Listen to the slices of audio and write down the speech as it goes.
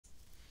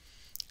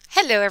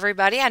Hello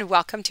everybody and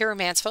welcome to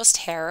Romancefull's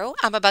Tarot.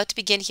 I'm about to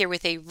begin here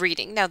with a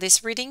reading. Now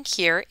this reading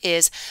here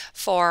is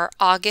for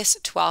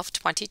August 12th,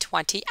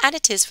 2020 and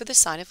it is for the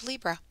sign of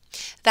Libra.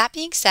 That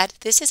being said,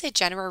 this is a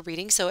general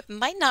reading, so it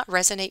might not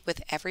resonate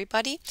with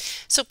everybody.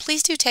 So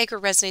please do take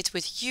what resonates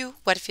with you,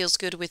 what feels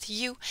good with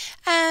you,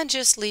 and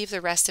just leave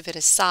the rest of it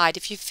aside.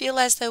 If you feel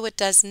as though it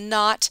does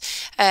not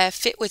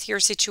fit with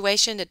your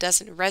situation, it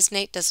doesn't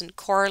resonate, doesn't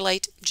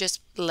correlate, just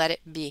let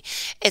it be.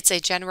 It's a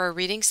general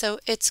reading, so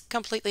it's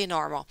completely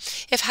normal.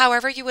 If,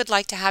 however, you would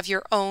like to have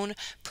your own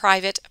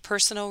private,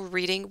 personal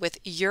reading with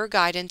your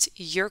guidance,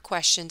 your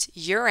questions,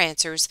 your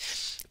answers,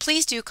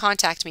 please do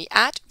contact me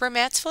at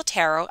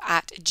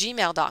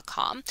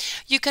romancefulltarot@gmail.com.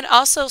 You can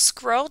also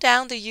scroll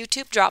down the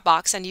YouTube drop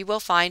box and you will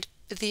find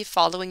the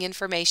following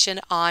information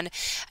on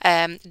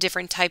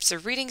different types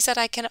of readings that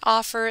I can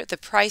offer, the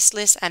price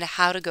list, and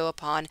how to go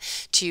upon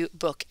to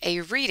book a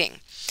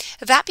reading.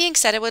 That being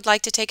said, I would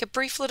like to take a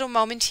brief little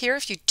moment here.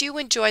 If you do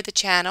enjoy the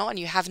channel and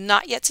you have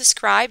not yet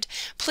subscribed,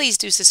 please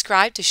do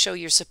subscribe to show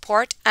your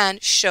support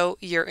and show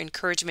your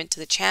encouragement to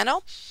the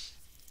channel.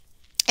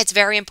 It's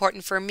very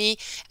important for me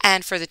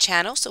and for the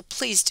channel, so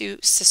please do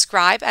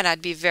subscribe and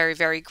I'd be very,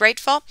 very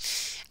grateful.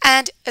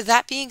 And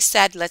that being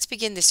said, let's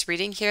begin this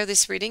reading here.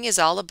 This reading is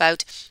all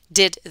about,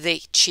 did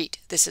they cheat?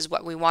 This is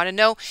what we want to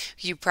know.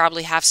 You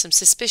probably have some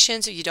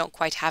suspicions or you don't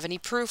quite have any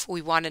proof.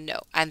 We want to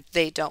know and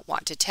they don't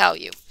want to tell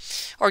you,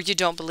 or you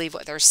don't believe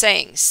what they're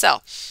saying.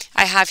 So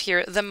I have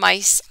here the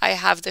mice, I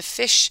have the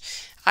fish,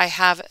 I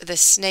have the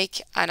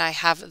snake, and I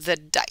have the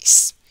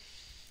dice.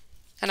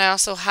 And I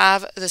also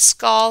have the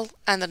skull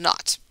and the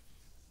knot.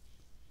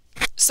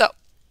 So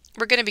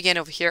we're going to begin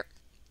over here.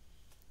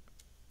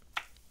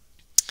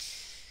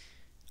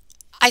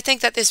 I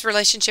think that this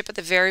relationship at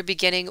the very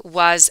beginning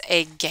was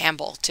a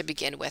gamble to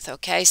begin with,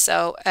 okay?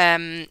 So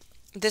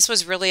this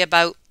was really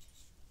about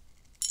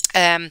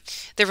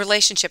the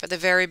relationship at the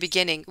very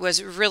beginning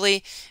was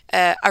really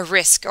a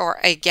risk or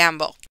a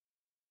gamble.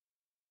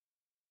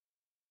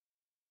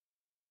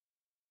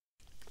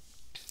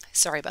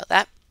 Sorry about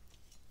that.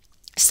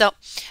 So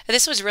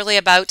this was really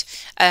about,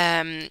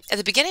 at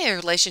the beginning of the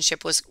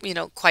relationship was,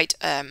 quite,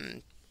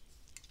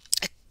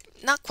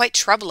 not quite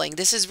troubling.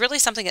 This is really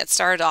something that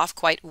started off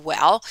quite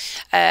well.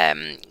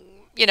 Passion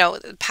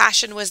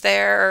was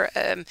there,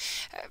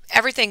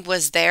 everything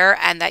was there,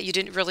 and that you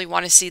didn't really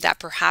want to see that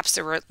perhaps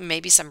there were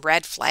maybe some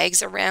red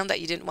flags around that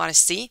you didn't want to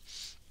see.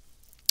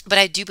 But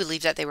I do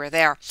believe that they were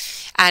there.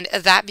 And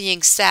that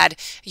being said,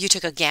 you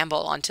took a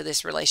gamble onto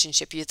this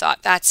relationship. You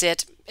thought, that's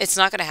it. It's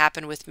not going to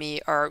happen with me,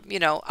 or,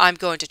 I'm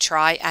going to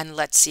try and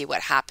let's see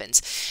what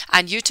happens.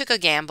 And you took a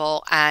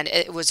gamble, and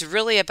it was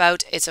really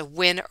about it's a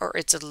win or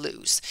it's a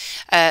lose.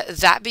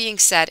 That being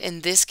said,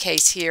 in this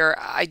case here,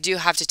 I do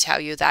have to tell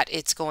you that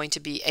it's going to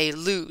be a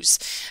lose.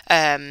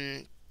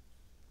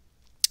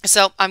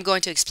 So I'm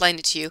going to explain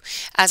it to you.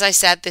 As I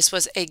said, this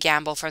was a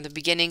gamble from the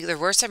beginning. There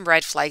were some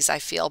red flags, I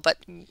feel, but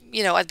at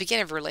the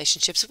beginning of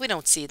relationships, we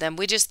don't see them.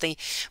 We just think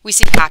we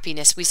see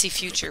happiness, we see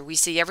future, we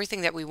see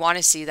everything that we want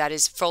to see that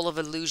is full of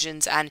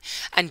illusions and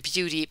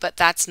beauty, but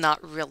that's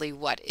not really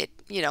what it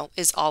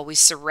is always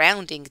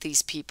surrounding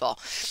these people.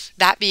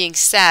 That being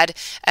said,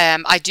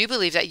 I do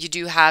believe that you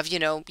do have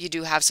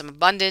some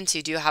abundance,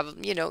 you do have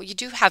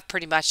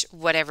pretty much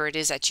whatever it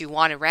is that you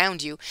want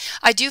around you.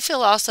 I do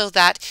feel also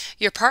that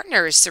your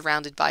partner is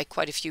surrounded by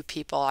quite a few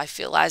people. I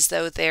feel as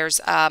though there's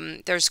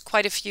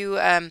quite a few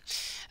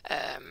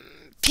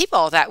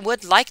people that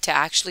would like to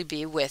actually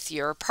be with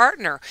your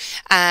partner,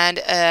 and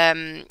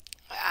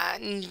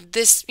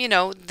this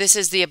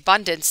is the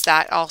abundance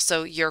that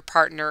also your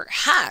partner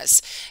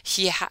has.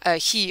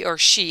 He or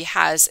she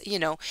has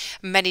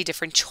many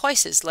different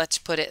choices, let's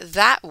put it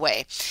that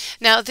way.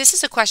 Now this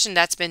is a question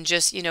that's been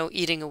just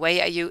eating away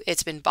at you.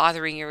 It's been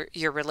bothering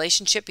your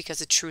relationship because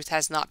the truth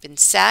has not been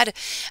said,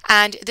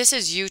 and this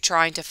is you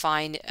trying to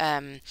find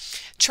some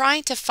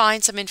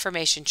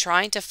information,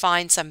 trying to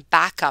find some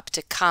backup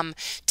to come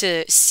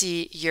to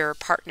see your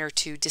partner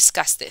to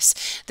discuss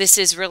this. This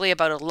is really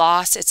about a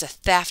loss, it's a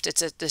theft,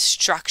 it's a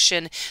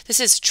destruction.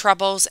 This is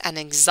troubles and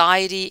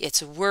anxiety.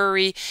 It's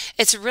worry.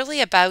 It's really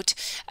about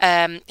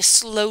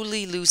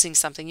slowly losing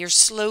something. You're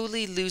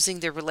slowly losing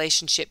the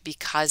relationship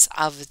because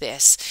of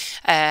this.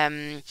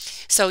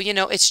 So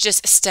it's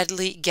just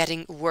steadily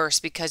getting worse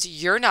because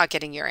you're not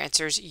getting your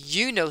answers.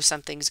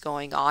 Something's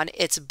going on.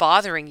 It's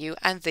bothering you,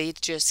 and they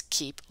just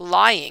keep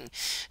lying.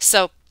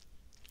 So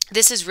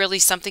this is really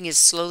something is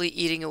slowly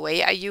eating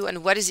away at you,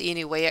 and what is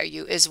eating away at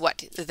you is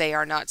what they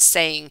are not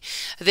saying.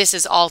 This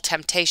is all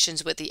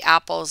temptations with the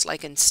apples,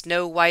 like in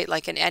Snow White,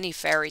 like in any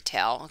fairy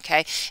tale,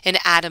 okay? In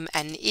Adam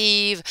and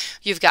Eve,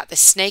 you've got the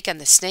snake,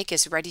 and the snake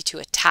is ready to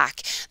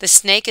attack. The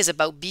snake is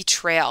about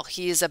betrayal.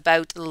 He is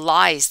about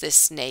lies, this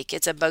snake.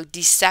 It's about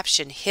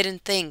deception,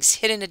 hidden things,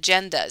 hidden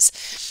agendas.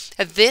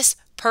 This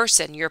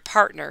person, your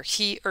partner,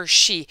 he or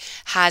she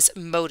has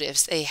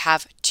motives. They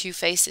have two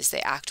faces.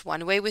 They act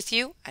one way with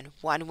you and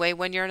one way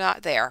when you're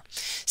not there.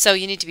 So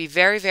you need to be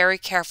very, very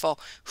careful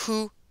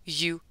who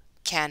you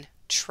can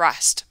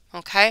trust.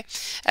 Okay.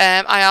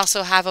 I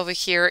also have over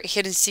here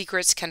hidden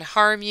secrets can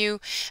harm you,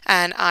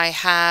 and I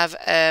have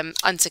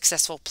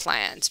unsuccessful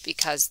plans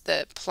because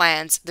the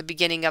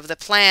beginning of the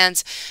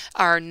plans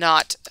are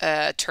not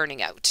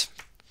turning out.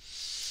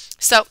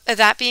 So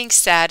that being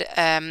said,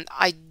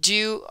 I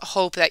do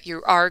hope that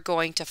you are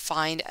going to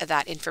find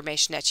that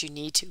information that you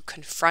need to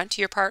confront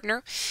your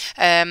partner.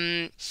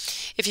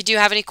 If you do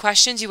have any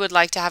questions, you would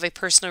like to have a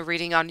personal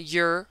reading on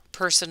your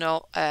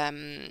personal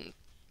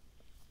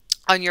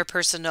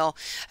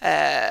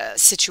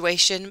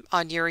situation,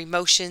 on your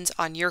emotions,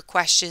 on your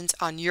questions,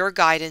 on your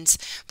guidance,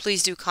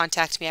 please do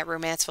contact me at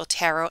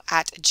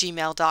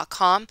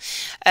romancefulltarot@gmail.com.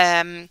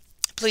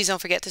 Please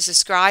don't forget to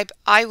subscribe.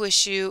 I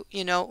wish you,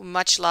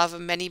 much love,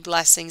 many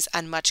blessings,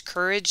 and much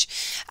courage.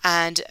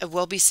 And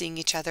we'll be seeing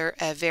each other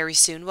very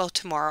soon. Well,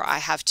 tomorrow I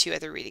have 2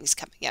 other readings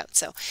coming out.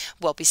 So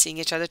we'll be seeing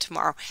each other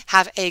tomorrow.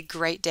 Have a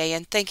great day,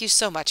 and thank you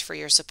so much for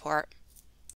your support.